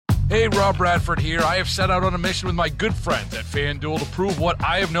Hey, Rob Bradford here. I have set out on a mission with my good friends at FanDuel to prove what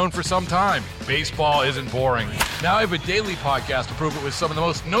I have known for some time. Baseball isn't boring. Now I have a daily podcast to prove it with some of the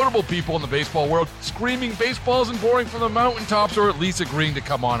most notable people in the baseball world, screaming baseball isn't boring from the mountaintops, or at least agreeing to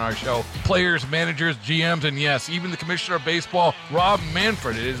come on our show. Players, managers, GMs, and yes, even the commissioner of baseball, Rob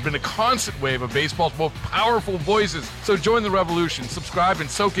Manfred. It has been a constant wave of baseball's most powerful voices. So join the revolution. Subscribe and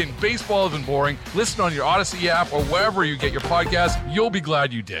soak in Baseball Isn't Boring. Listen on your Odyssey app or wherever you get your podcasts. You'll be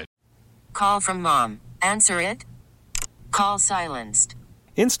glad you did. Call from mom. Answer it. Call silenced.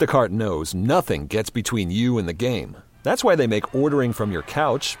 Instacart knows nothing gets between you and the game. That's why they make ordering from your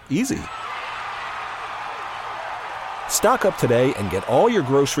couch easy. Stock up today and get all your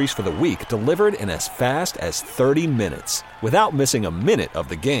groceries for the week delivered in as fast as 30 minutes without missing a minute of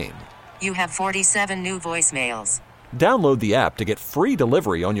the game. You have 47 new voicemails. Download the app to get free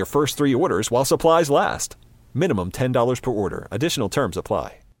delivery on your first 3 orders while supplies last. Minimum $10 per order. Additional terms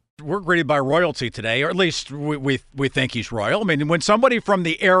apply. We're greeted by royalty today, or at least we think he's royal. I mean, when somebody from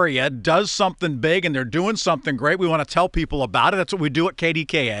the area does something big and they're doing something great, we want to tell people about it. That's what we do at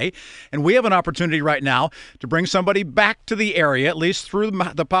KDKA. And we have an opportunity right now to bring somebody back to the area, at least through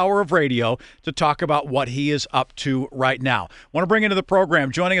the power of radio, to talk about what he is up to right now. I want to bring into the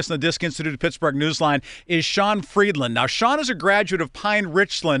program, joining us in the Disc Institute of Pittsburgh Newsline, is Sean Friedland. Now, Sean is a graduate of Pine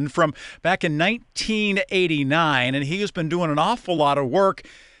Richland from back in 1989, and he has been doing an awful lot of work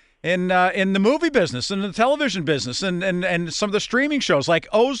in the movie business and the television business and some of the streaming shows like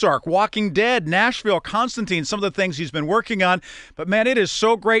Ozark, Walking Dead, Nashville, Constantine, some of the things he's been working on. But, man, it is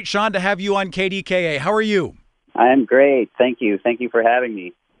so great, Sean, to have you on KDKA. How are you? I am great. Thank you. Thank you for having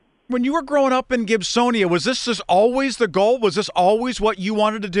me. When you were growing up in Gibsonia, was this just always the goal? Was this always what you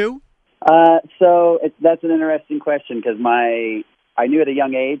wanted to do? That's an interesting question because I knew at a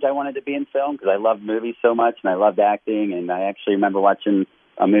young age I wanted to be in film because I loved movies so much and I loved acting. And I actually remember watching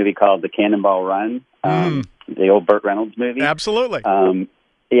a movie called The Cannonball Run, the old Burt Reynolds movie. Absolutely.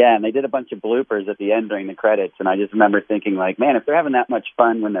 Yeah, and they did a bunch of bloopers at the end during the credits, and I just remember thinking, like, man, if they're having that much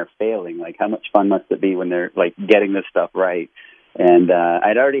fun when they're failing, like, how much fun must it be when they're, like, getting this stuff right? And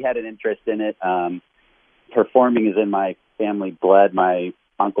I'd already had an interest in it. Performing is in my family blood. My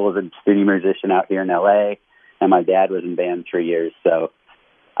uncle is a studio musician out here in L.A., and my dad was in band for years, so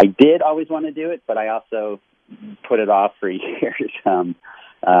I did always want to do it, but I also put it off for years.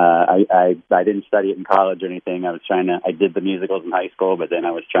 I didn't study it in college or anything. I did the musicals in high school, but then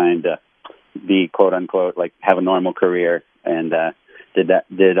I was trying to be quote unquote, like have a normal career and,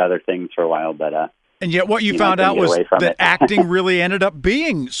 did other things for a while, but, and yet what you found out was that acting really ended up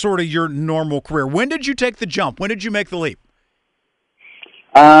being sort of your normal career. When did you take the jump? When did you make the leap?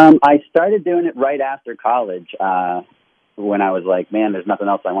 I started doing it right after college, when I was like, man, there's nothing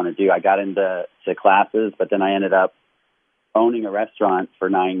else I want to do. I got into classes, but then I ended up owning a restaurant for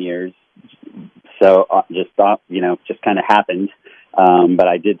 9 years. So just thought, just kind of happened. But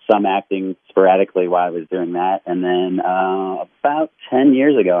I did some acting sporadically while I was doing that. And then about 10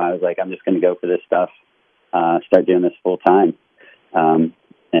 years ago, I was like, I'm just going to go for this stuff, start doing this full time. And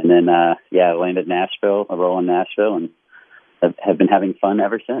then, I landed Nashville, a role in Nashville, and have been having fun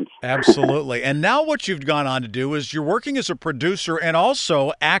ever since. Absolutely. And now what you've gone on to do is you're working as a producer and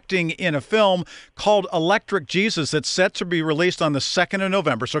also acting in a film called Electric Jesus that's set to be released on the 2nd of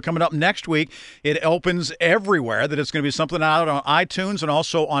November. So coming up next week, it opens everywhere, that it's going to be something out on iTunes and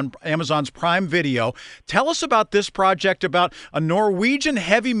also on Amazon's Prime Video. Tell us about this project about a Norwegian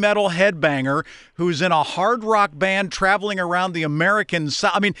heavy metal headbanger who's in a hard rock band traveling around the American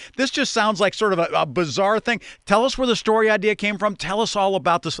South. I mean, this just sounds like sort of a bizarre thing. Tell us where the story idea came from. Tell us all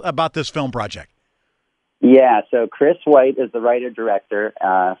about this film project. Yeah, so Chris White is the writer-director,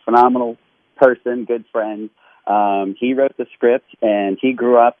 phenomenal person, good friend. He wrote the script, and he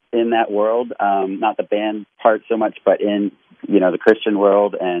grew up in that world, not the band part so much, but in, the Christian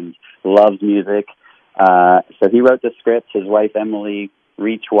world, and loves music. So he wrote the script. His wife, Emily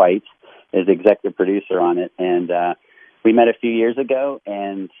Reach White, is executive producer on it, and we met a few years ago,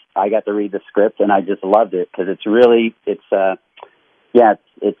 and I got to read the script, and I just loved it because it's a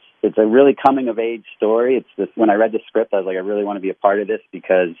really coming of age story. It's this. When I read the script, I was like, I really want to be a part of this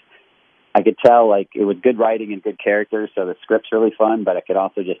because I could tell like it was good writing and good characters. So the script's really fun, but I could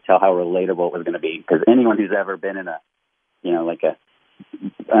also just tell how relatable it was going to be because anyone who's ever been in on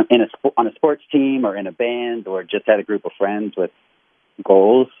a sports team or in a band or just had a group of friends with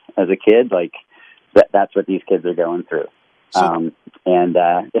goals as a kid, like that's what these kids are going through. So,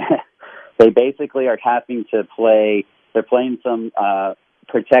 they basically are having to play. They're playing some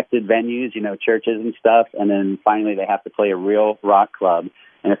protected venues, churches and stuff, and then finally they have to play a real rock club.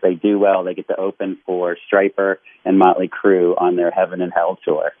 And if they do well, they get to open for Stryper and Motley Crue on their Heaven and Hell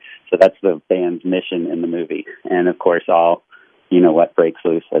tour. So that's the band's mission in the movie. And of course, all you know what breaks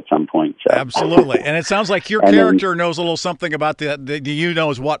loose at some point. So. Absolutely. And it sounds like your character knows a little something about the you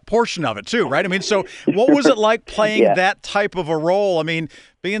knows what portion of it too, right? I mean, so what was it like playing that type of a role? I mean,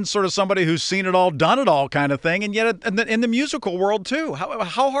 being sort of somebody who's seen it all, done it all kind of thing, and yet in the musical world too.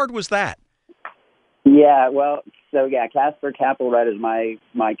 How hard was that? Yeah, well, so Casper Kappelrud is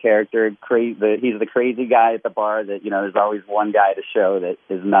my character. He's the crazy guy at the bar that, there's always one guy to show that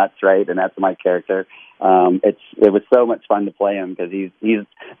is nuts, right? And that's my character. It was so much fun to play him because he's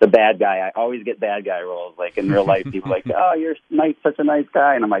the bad guy. I always get bad guy roles. Like in real life, people are like, oh, you're such a nice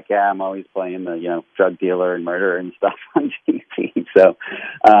guy. And I'm like, yeah, I'm always playing the, drug dealer and murderer and stuff on TV. So,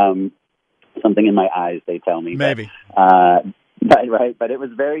 something in my eyes, they tell me. Maybe. But it was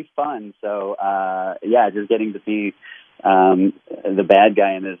very fun. So, just getting to see the bad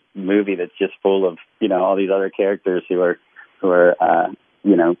guy in this movie that's just full of, all these other characters who are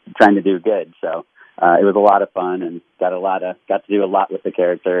trying to do good. So it was a lot of fun and got to do a lot with the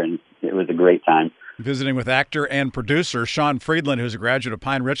character, and it was a great time. Visiting with actor and producer Sean Friedland, who's a graduate of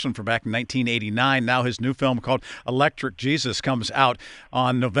Pine Richland from back in 1989. Now his new film called Electric Jesus comes out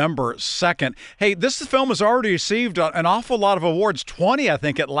on November 2nd. Hey, this film has already received an awful lot of awards, 20, I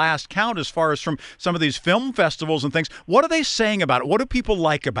think, at last count, as far as from some of these film festivals and things. What are they saying about it? What do people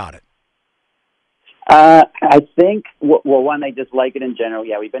like about it? I think, one, they just like it in general.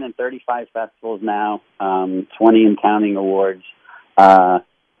 Yeah, we've been in 35 festivals now, 20 and counting awards.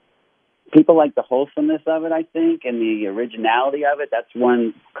 People like the wholesomeness of it, I think, and the originality of it. That's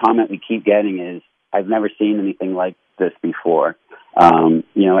one comment we keep getting is, I've never seen anything like this before.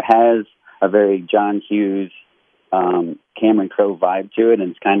 It has a very John Hughes, Cameron Crowe vibe to it,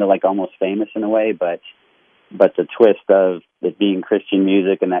 and it's kind of like Almost Famous in a way, but the twist of it being Christian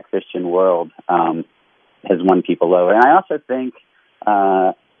music in that Christian world has won people over. And I also think,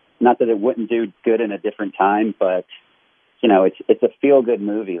 not that it wouldn't do good in a different time, but it's a feel-good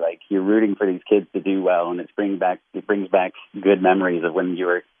movie. Like, you're rooting for these kids to do well, and it brings back good memories of when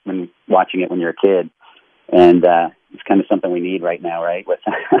watching it when you're a kid. And it's kind of something we need right now, right? With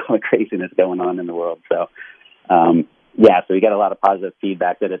all the craziness going on in the world. So, so we got a lot of positive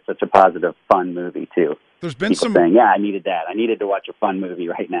feedback that it's such a positive, fun movie too. There's been people saying, I needed that. I needed to watch a fun movie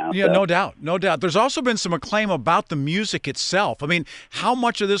right now. Yeah, so. No doubt. There's also been some acclaim about the music itself. I mean, how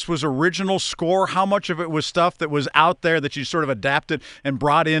much of this was original score? How much of it was stuff that was out there that you sort of adapted and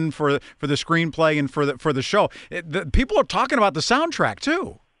brought in for the screenplay and for the show? People are talking about the soundtrack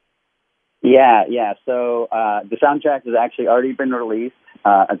too. Yeah. So the soundtrack has actually already been released.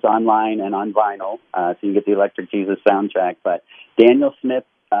 It's online and on vinyl, so you can get the Electric Jesus soundtrack. But Daniel Smith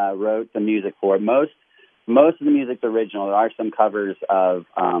wrote the music for it. Most of the music's original. There are some covers of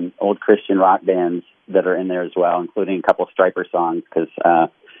old Christian rock bands that are in there as well, including a couple of Stryper songs, because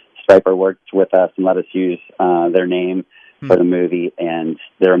Stryper worked with us and let us use their name for the movie, and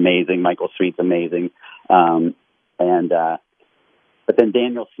they're amazing. Michael Sweet's amazing. But then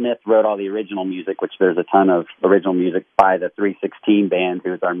Daniel Smith wrote all the original music, which there's a ton of original music by the 316 band,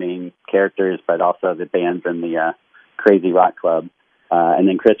 who's our main characters, but also the bands in the Crazy Rock Club. And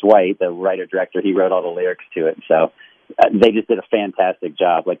then Chris White, the writer-director, he wrote all the lyrics to it. So they just did a fantastic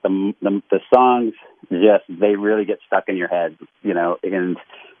job. Like the songs, they really get stuck in your head, and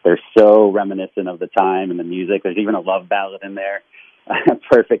they're so reminiscent of the time and the music. There's even a love ballad in there,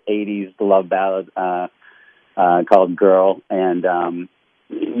 perfect 80s love ballad called Girl. And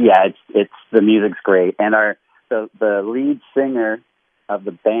it's the music's great. And the lead singer of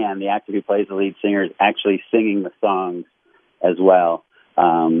the band, the actor who plays the lead singer, is actually singing the songs as well,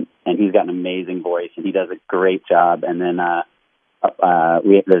 and he's got an amazing voice, and he does a great job. And then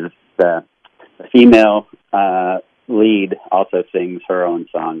there's the female lead also sings her own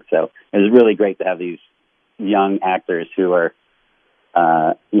song. So it was really great to have these young actors who are,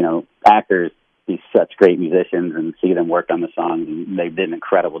 actors, these such great musicians, and see them work on the songs. And they did an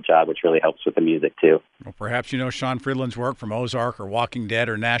incredible job, which really helps with the music too. Well, perhaps you know Sean Friedland's work from Ozark or Walking Dead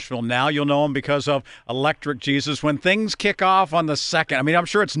or Nashville. Now you'll know him because of Electric Jesus. When things kick off on the 2nd, I mean, I'm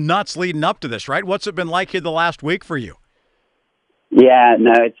sure it's nuts leading up to this, right? What's it been like here the last week for you? Yeah,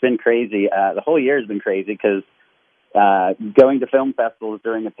 no, it's been crazy. The whole year has been crazy because going to film festivals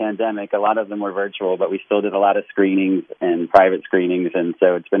during the pandemic, a lot of them were virtual, but we still did a lot of screenings and private screenings, and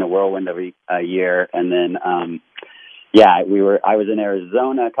so it's been a whirlwind of a year. And then, I was in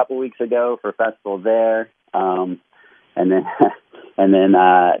Arizona a couple weeks ago for a festival there, and then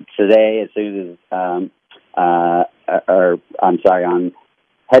today, as soon as I'm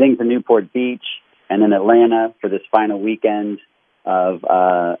heading to Newport Beach and then Atlanta for this final weekend of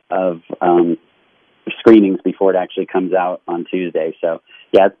screenings before it actually comes out on Tuesday. So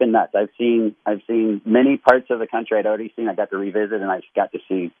yeah, it's been nuts. I've seen many parts of the country I'd already seen. I got to revisit, and I just got to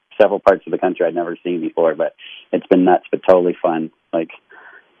see several parts of the country I'd never seen before. But it's been nuts, but totally fun. Like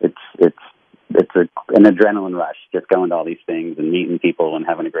it's an adrenaline rush, just going to all these things and meeting people and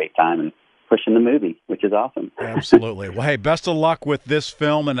having a great time and pushing the movie, which is awesome. Absolutely. Well, hey, best of luck with this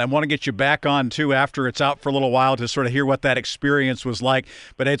film, and I want to get you back on, too, after it's out for a little while to sort of hear what that experience was like.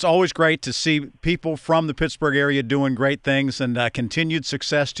 But it's always great to see people from the Pittsburgh area doing great things, and continued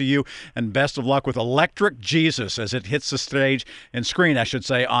success to you, and best of luck with Electric Jesus as it hits the stage and screen, I should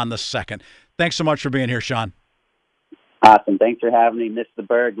say, on the 2nd. Thanks so much for being here, Sean. Awesome. Thanks for having me. Miss the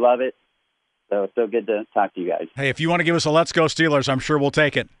Berg. Love it. So good to talk to you guys. Hey, if you want to give us a Let's Go Steelers, I'm sure we'll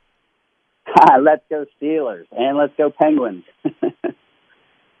take it. Let's go Steelers, and let's go Penguins.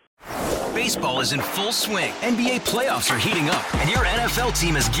 Baseball is in full swing. NBA playoffs are heating up, and your NFL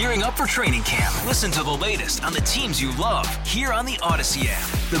team is gearing up for training camp. Listen to the latest on the teams you love here on the Odyssey app.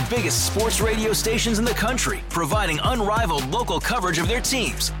 The biggest sports radio stations in the country, providing unrivaled local coverage of their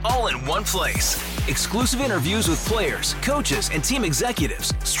teams, all in one place. Exclusive interviews with players, coaches, and team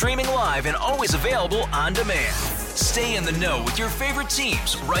executives, streaming live and always available on demand. Stay in the know with your favorite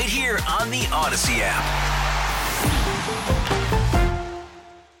teams right here on the Odyssey app.